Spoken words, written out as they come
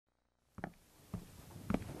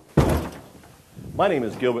My name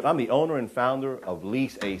is Gilbert. I'm the owner and founder of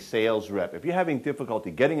Lease, a sales rep. If you're having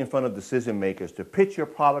difficulty getting in front of decision makers to pitch your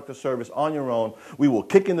product or service on your own, we will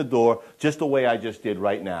kick in the door just the way I just did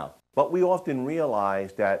right now. But we often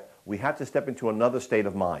realize that we have to step into another state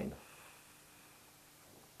of mind,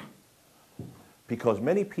 because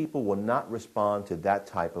many people will not respond to that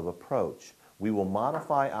type of approach. We will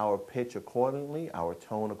modify our pitch accordingly, our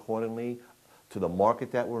tone accordingly, to the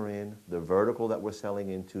market that we're in, the vertical that we're selling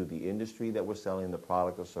into, the industry that we're selling, the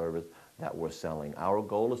product or service that we're selling. Our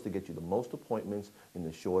goal is to get you the most appointments in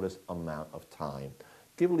the shortest amount of time.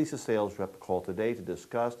 Give Lisa Sales Rep a call today to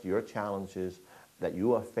discuss your challenges that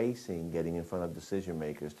you are facing getting in front of decision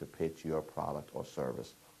makers to pitch your product or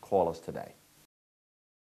service. Call us today.